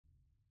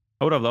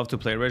I would have loved to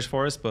play Rage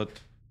Forest, but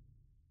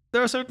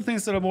there are certain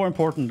things that are more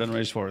important than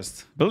Rage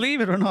Forest. Believe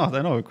it or not,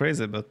 I know,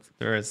 crazy, but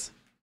there is.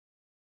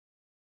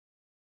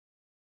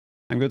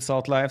 I'm good,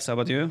 Salt Lives. How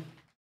about you?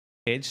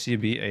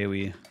 HGB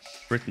AoE.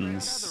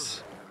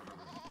 Britons.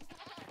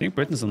 I think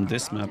Britons on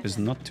this map is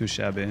not too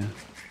shabby.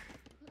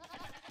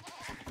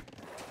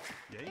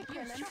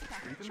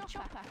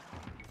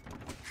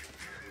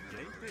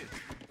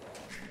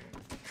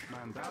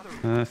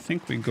 I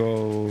think we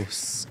go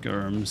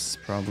skirms,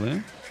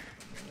 probably.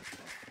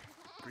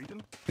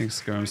 I think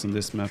skirms on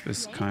this map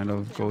is kind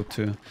of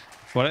go-to.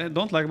 What I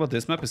don't like about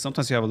this map is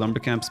sometimes you have a lumber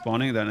camp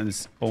spawning, then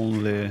it's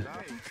only...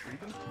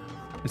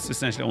 It's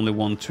essentially only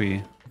one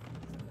tree.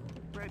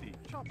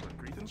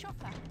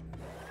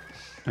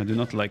 I do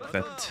not like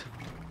that.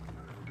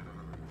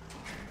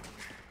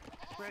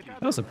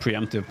 That was a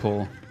preemptive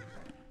pull.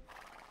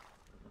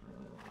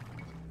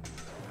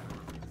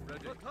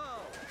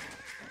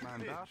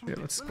 Okay,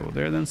 let's go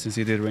there then, since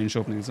he did range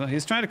openings.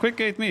 He's trying to quick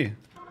gate me.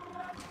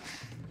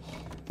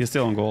 He's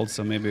still on gold,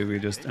 so maybe we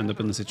just end up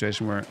in a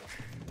situation where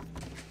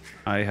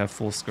I have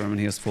full skirm and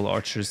he has full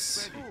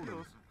archers.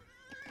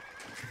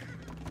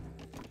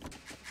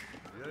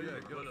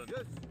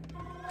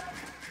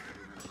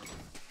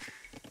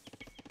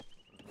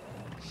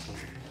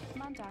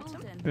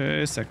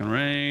 Okay, second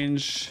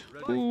range.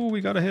 Ooh,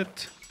 we got a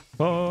hit.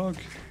 Bug.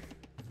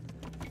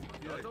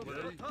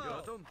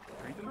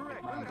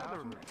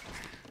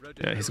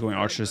 Yeah, he's going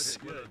archers.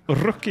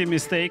 Rookie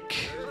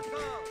mistake.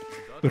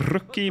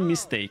 Rookie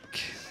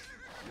mistake.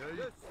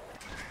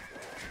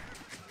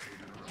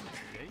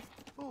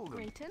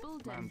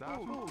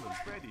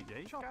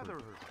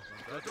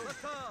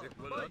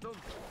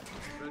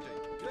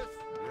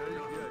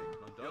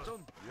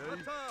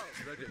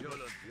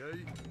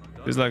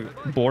 It's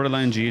like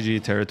borderline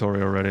GG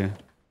territory already.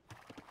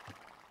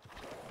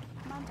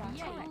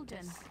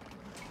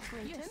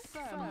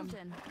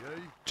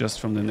 Just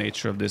from the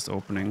nature of this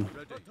opening.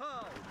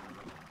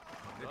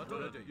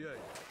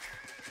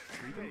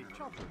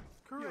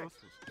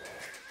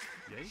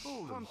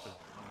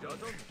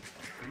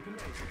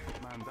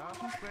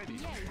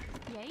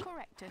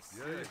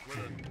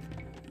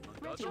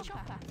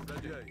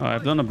 Oh,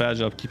 I've done a bad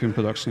job keeping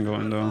production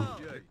going though.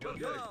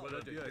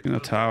 In a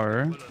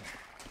tower.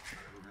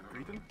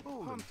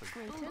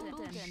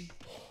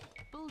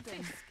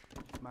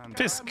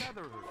 Fisk.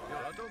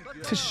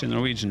 Fish in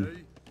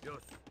Norwegian.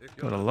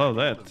 Gotta love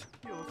that.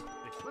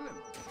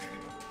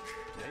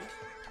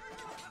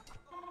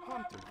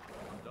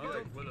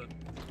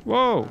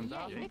 Whoa!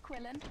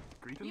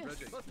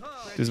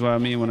 This is what I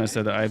mean when I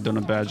said that I've done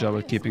a bad job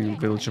at keeping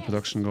villager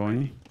production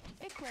going.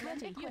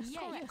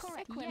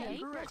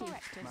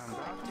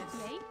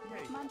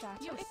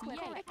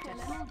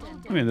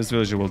 I mean, this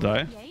villager will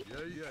die.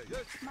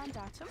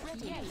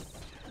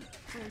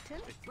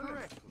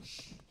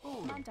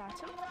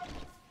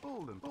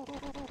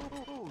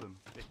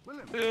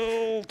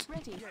 Build.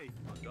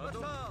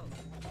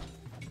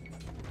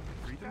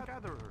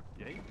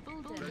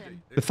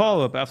 The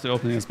follow-up after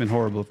opening has been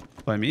horrible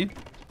by me,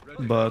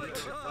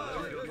 but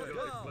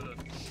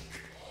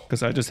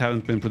because I just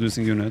haven't been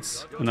producing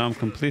units, and now I'm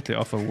completely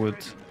off of wood.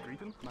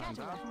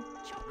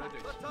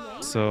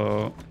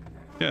 So,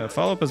 yeah,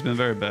 follow-up has been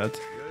very bad.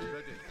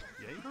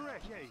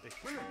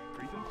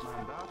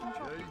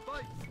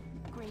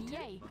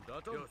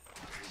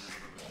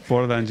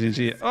 Borderline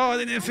GG. Oh,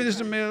 they didn't finish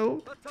the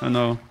mill. I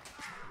know.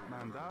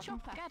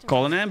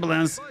 Call an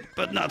ambulance,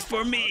 but not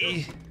for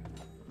me.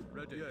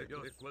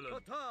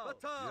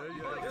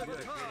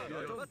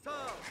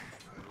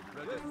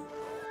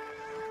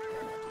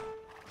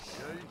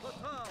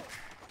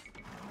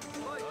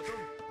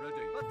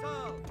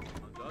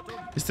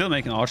 He's still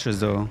making archers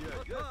though,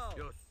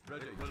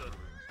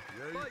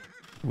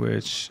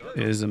 which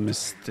is a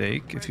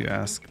mistake if you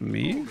ask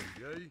me.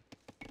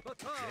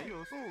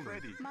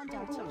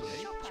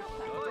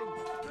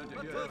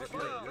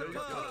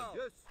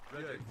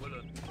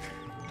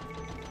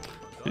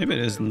 Maybe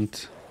it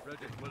isn't.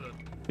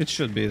 It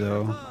should be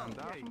though.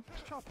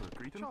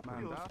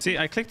 See,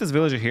 I clicked this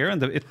villager here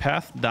and it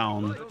pathed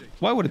down.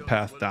 Why would it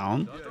path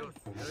down?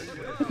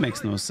 That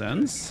makes no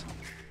sense.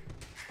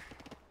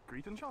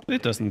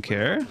 It doesn't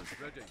care.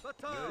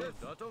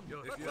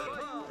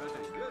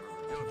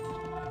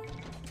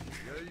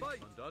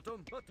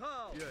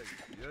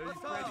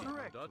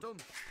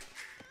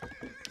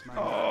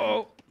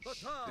 Oh!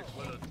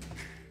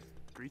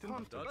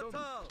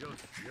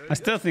 I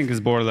still think it's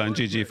borderline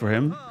GG for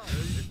him.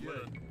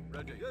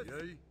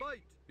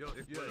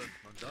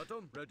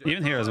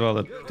 Even here as well,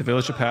 the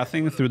villager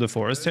pathing through the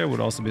forest here would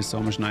also be so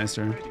much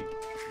nicer.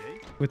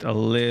 With a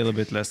little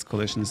bit less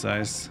collision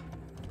size.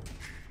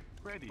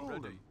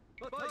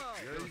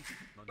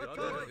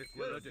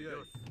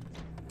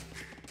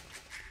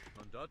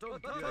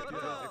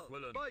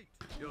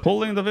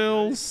 Pulling the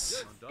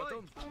vills.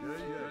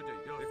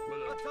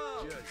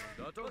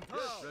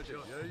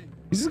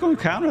 He's just going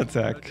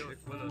counterattack.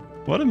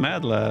 What a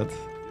mad lad.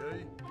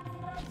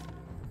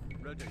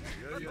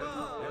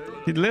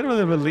 He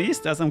literally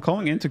released as I'm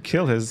coming in to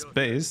kill his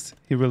base.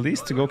 He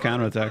released to go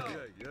counterattack.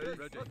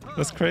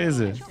 That's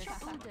crazy.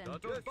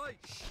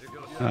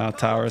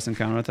 Towers and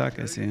counterattack,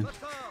 I see.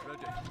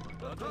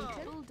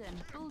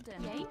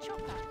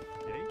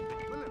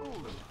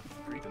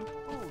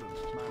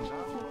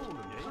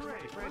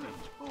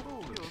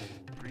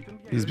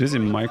 He's busy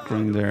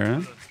microing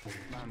there.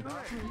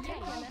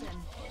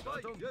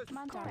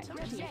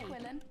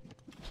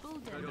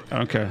 I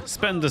don't care.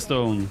 Spend the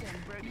stone.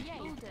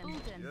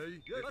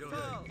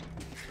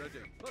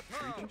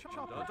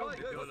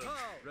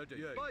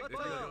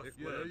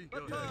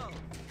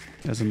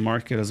 There's a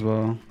market as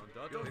well.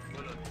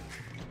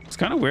 It's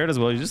kind of weird as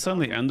well. You just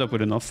suddenly end up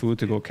with enough food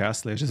to go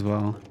Castle Age as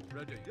well.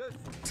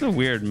 It's a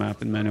weird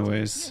map in many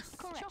ways.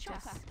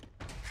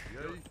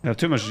 I have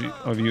too much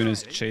of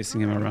units chasing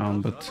him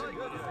around, but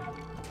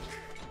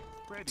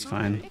it's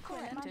fine.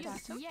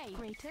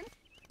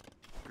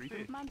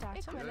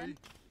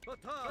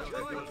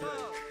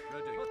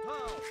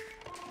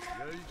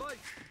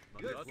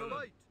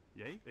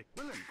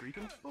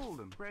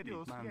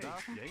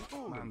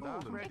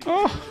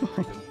 Oh!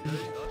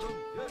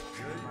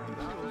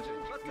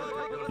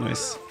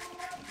 Nice.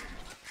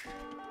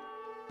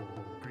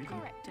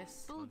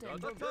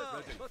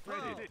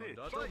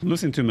 I'm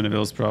losing too many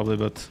vills probably,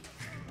 but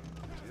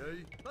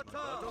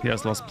he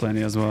has lost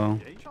plenty as well.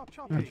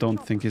 I don't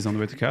think he's on the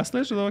way to Castle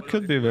Age, although I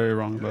could be very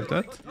wrong about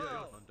that.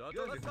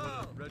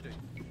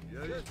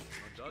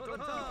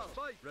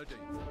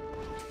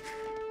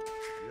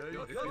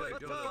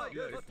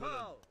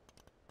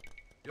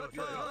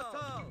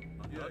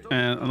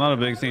 And another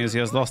big thing is he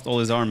has lost all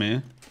his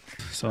army,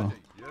 so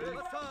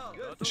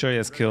sure he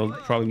has killed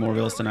probably more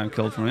vills than I've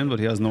killed from him, but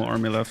he has no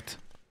army left.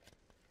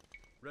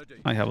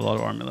 I have a lot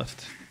of army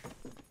left.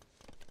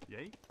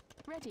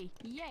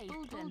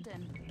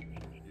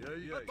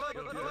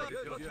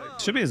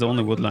 Should be his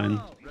only wood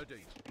line.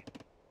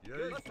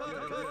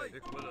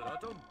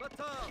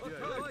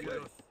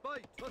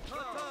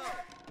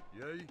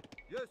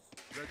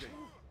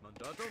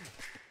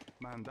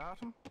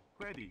 Mandatum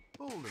ready.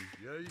 Bolden.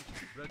 Yay.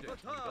 Ready.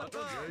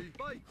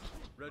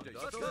 Ready.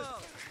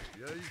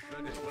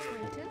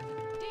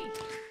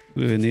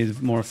 Do we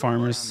need more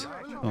farmers?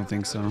 I don't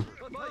think so.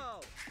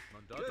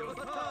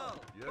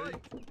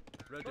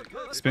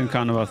 It's been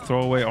kind of a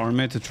throwaway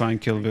army to try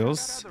and kill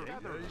vills.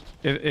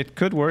 It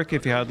could work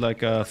if you had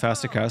like a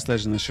faster Castle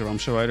Age and a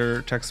Shiramsha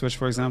Rider tech switch,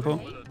 for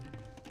example.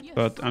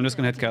 But I'm just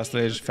gonna hit Castle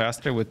Age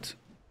faster with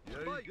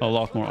a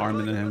lot more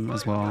army than him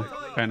as well.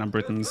 And I'm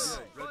Britons.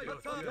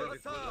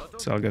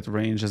 So I'll get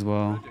range as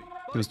well.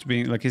 Just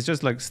being like he's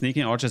just like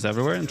sneaking archers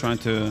everywhere and trying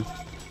to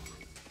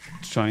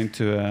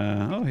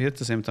oh, he hit at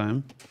the same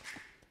time.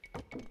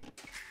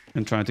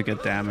 And trying to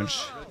get damage.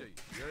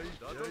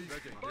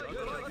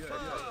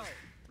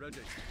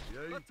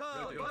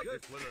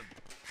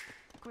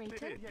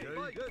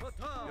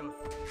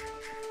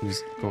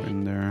 Just go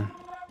in there.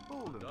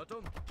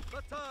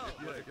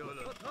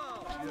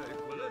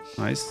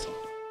 Nice.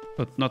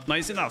 But not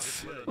nice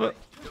enough.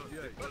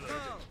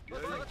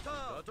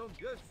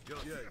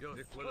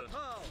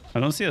 I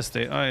don't see a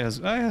stable. He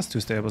has two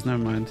stables,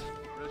 never mind.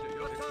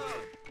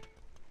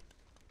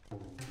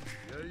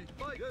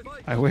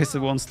 I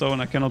wasted one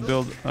stone, I cannot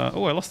build...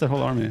 oh, I lost that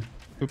whole army.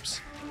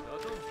 Oops.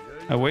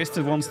 I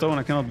wasted one stone,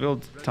 I cannot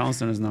build town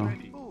centers now.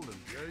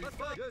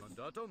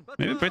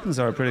 Maybe Britons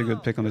are a pretty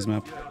good pick on this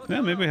map.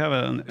 Yeah, maybe we have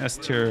an S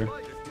tier...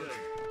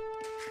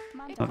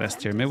 Not S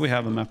tier, maybe we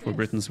have a map where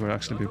Britons would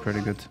actually be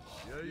pretty good.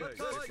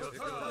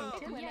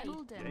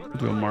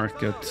 Do a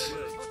market.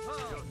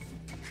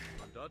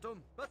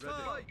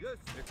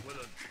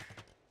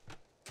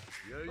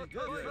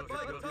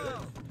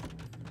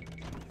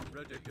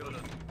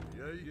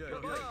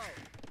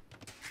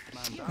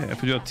 Yeah,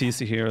 if we do a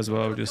TC here as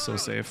well, we're just so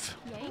safe.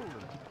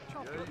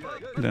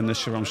 And then the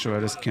Shiramsha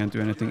Riders can't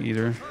do anything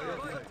either.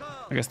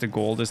 I guess the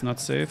gold is not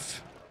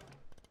safe.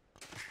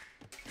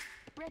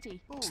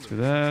 Let's do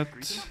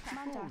that.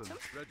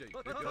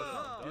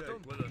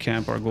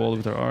 Camp our gold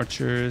with our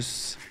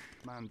archers.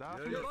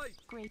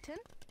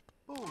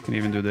 Can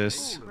even do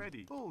this.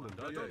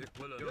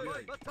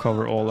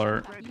 Cover all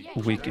our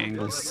weak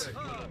angles.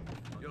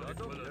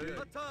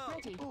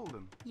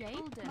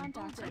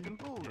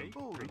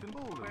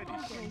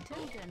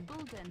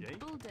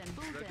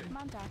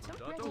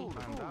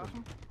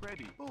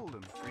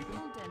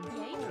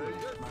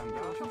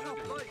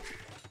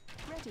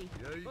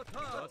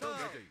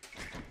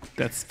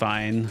 That's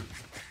fine.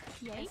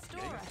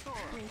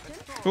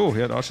 Oh,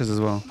 he had archers as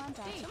well.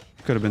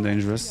 Could have been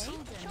dangerous.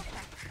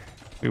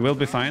 We will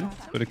be fine,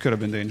 but it could have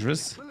been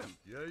dangerous.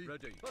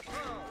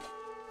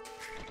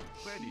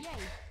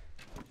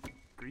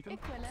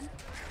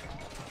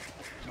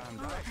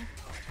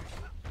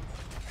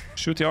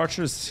 Shoot the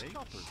archers.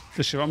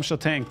 The Shiramsha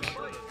tank.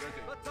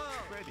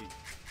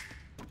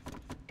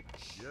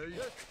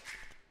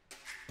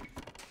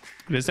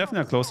 It's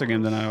definitely a closer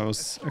game than I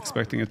was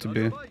expecting it to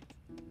be.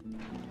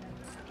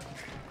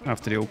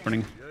 After the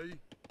opening.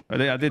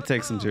 I did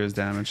take some serious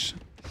damage.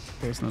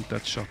 But it's not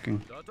that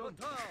shocking.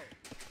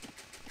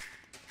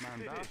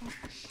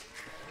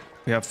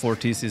 We have 4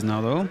 TCs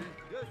now though.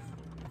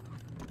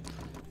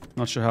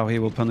 Not sure how he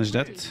will punish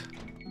that.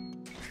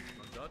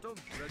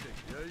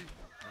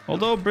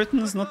 Although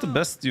Britain's not the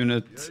best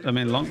unit. I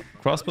mean, long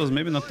crossbow is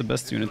maybe not the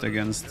best unit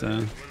against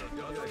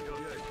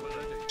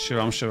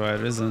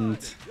Shiramshava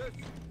isn't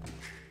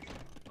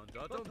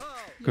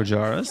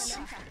Gujaras.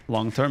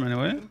 Long term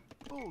anyway.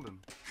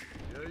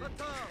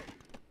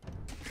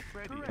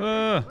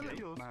 But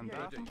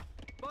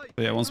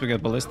yeah, once we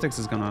get ballistics,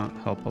 it's gonna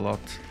help a lot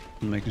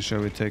in making sure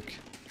we take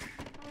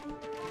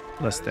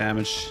less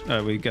damage.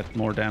 We get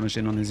more damage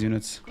in on his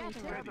units.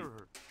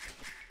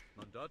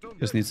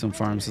 Just need some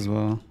farms as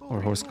well,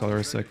 or horse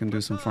colors, so I can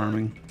do some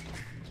farming.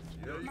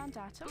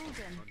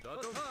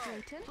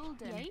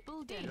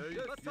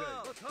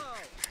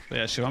 But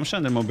yeah, Shiramsha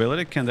and their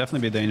mobility can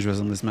definitely be dangerous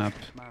on this map.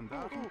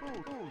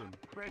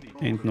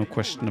 Ain't no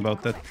question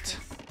about that.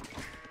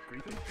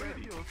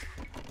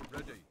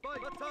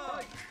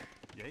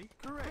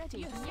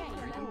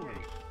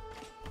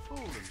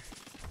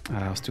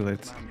 Ah, I was too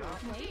late.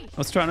 I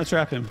was trying to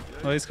trap him.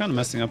 Well, he's kind of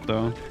messing up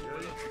though.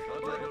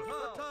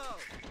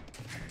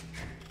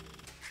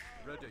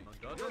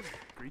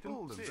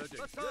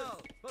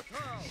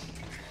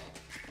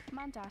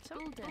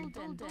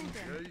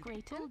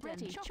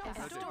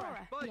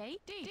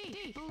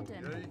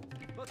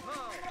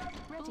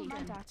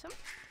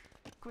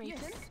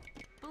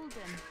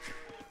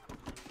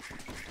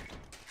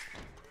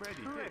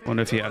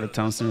 Wonder if he added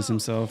Townsend's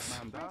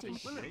himself.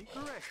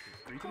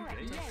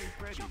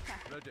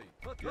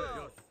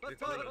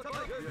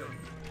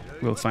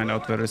 We'll find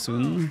out very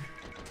soon.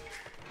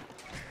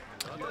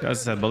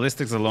 As I said,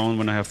 ballistics alone,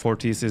 when I have 4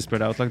 TCs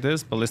spread out like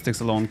this, ballistics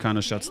alone kind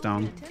of shuts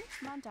down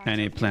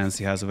any plans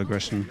he has of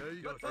aggression.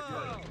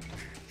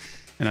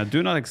 And I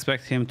do not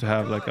expect him to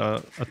have like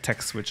a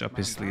tech switch up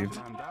his sleeve,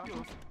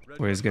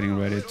 where he's getting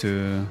ready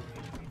to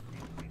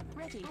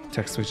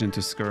tech switch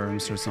into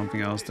skirms or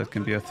something else that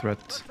can be a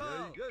threat.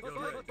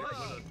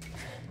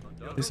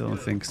 At least I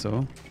don't think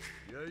so.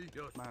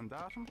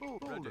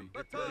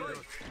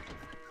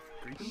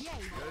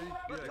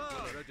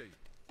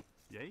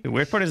 The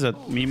weird part is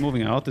that me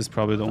moving out is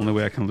probably the only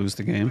way I can lose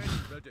the game.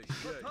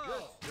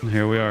 And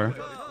here we are.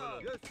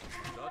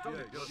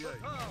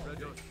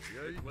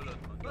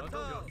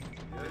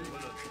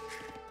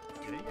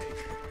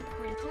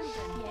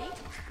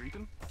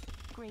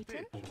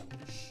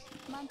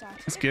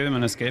 Let's give him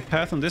an escape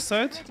path on this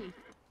side.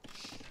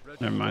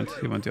 Never mind,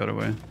 he went the other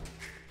way.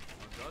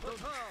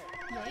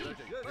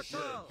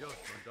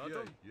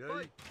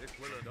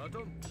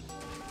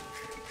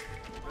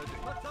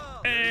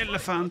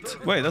 Elephant!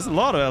 Wait, there's a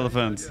lot of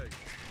elephants.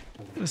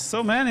 There's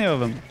so many of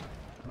them.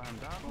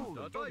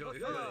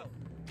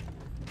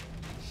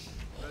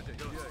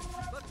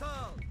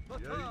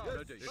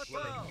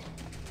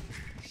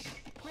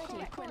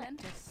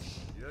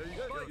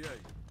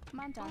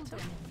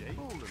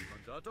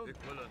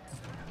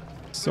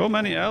 So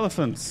many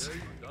elephants.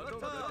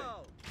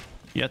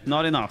 Yet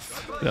not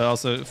enough. That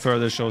also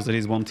further shows that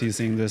he's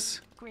 1TCing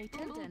this.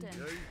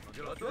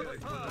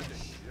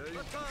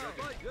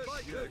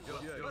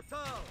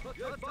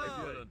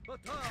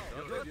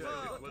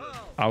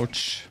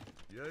 Ouch.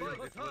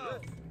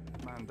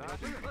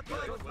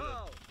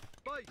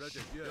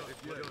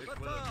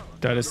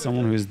 That is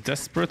someone who is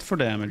desperate for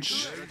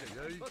damage.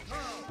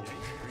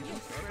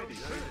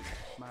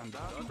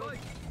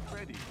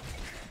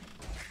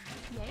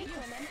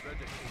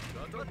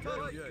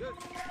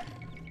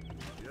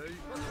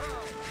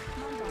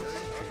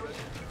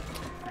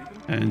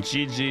 And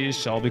GG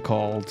shall be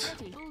called.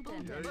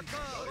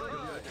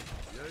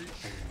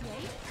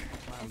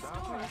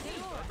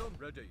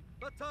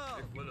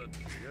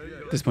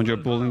 At this point you're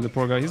bullying the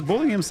poor guy. He's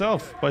bullying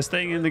himself by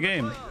staying in the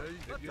game.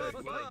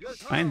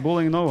 I ain't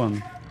bullying no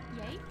one.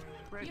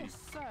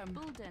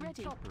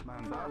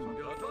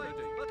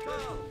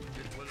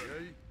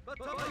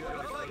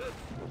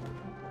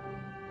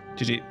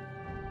 GG.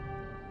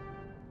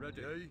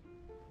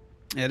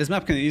 Yeah, this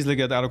map can easily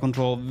get out of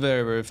control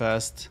very, very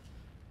fast.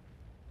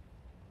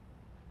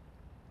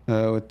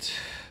 But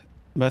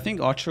I think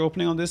Archer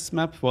opening on this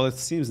map, while it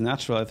seems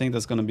natural, I think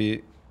that's going to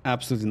be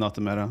absolutely not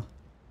the meta.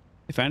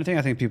 If anything,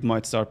 I think people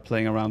might start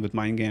playing around with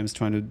mind games,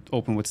 trying to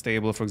open with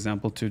stable, for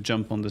example, to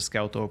jump on the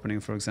scout opening,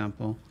 for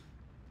example.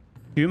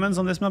 Humans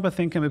on this map, I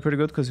think, can be pretty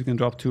good because you can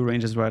drop 2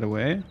 ranges right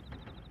away.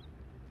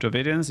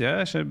 Dravidians,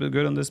 yeah, should be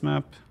good on this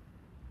map.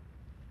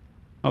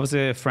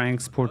 Obviously,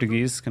 Franks,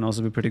 Portuguese can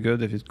also be pretty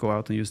good if you go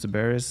out and use the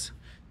berries.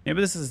 Yeah,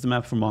 but this is the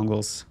map for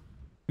Mongols.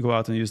 You go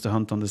out and use the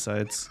hunt on the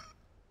sides.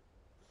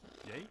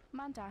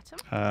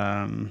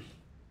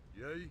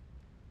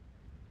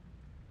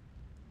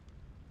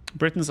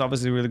 Britain's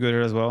obviously really good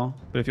here as well.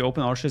 But if you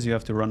open archers, you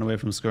have to run away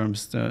from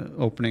skirms, the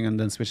opening, and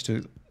then switch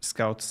to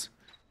scouts.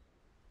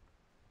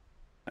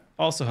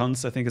 Also,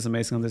 hunts, I think, is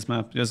amazing on this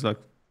map. Just like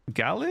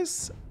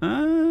galleys?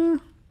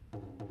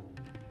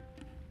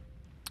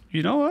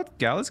 You know what?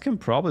 Galleys can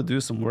probably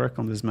do some work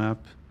on this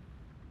map.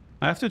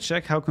 I have to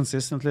check how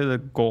consistently the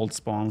gold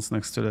spawns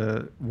next to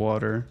the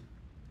water.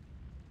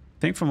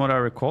 I think from what I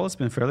recall, it's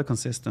been fairly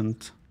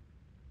consistent.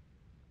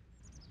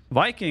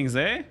 Vikings,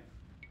 eh?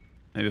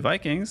 Maybe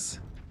Vikings.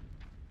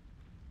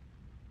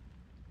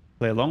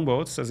 Play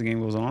longboats as the game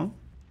goes on.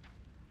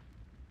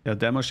 Yeah,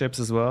 demo ships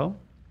as well.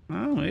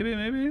 Oh,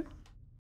 maybe.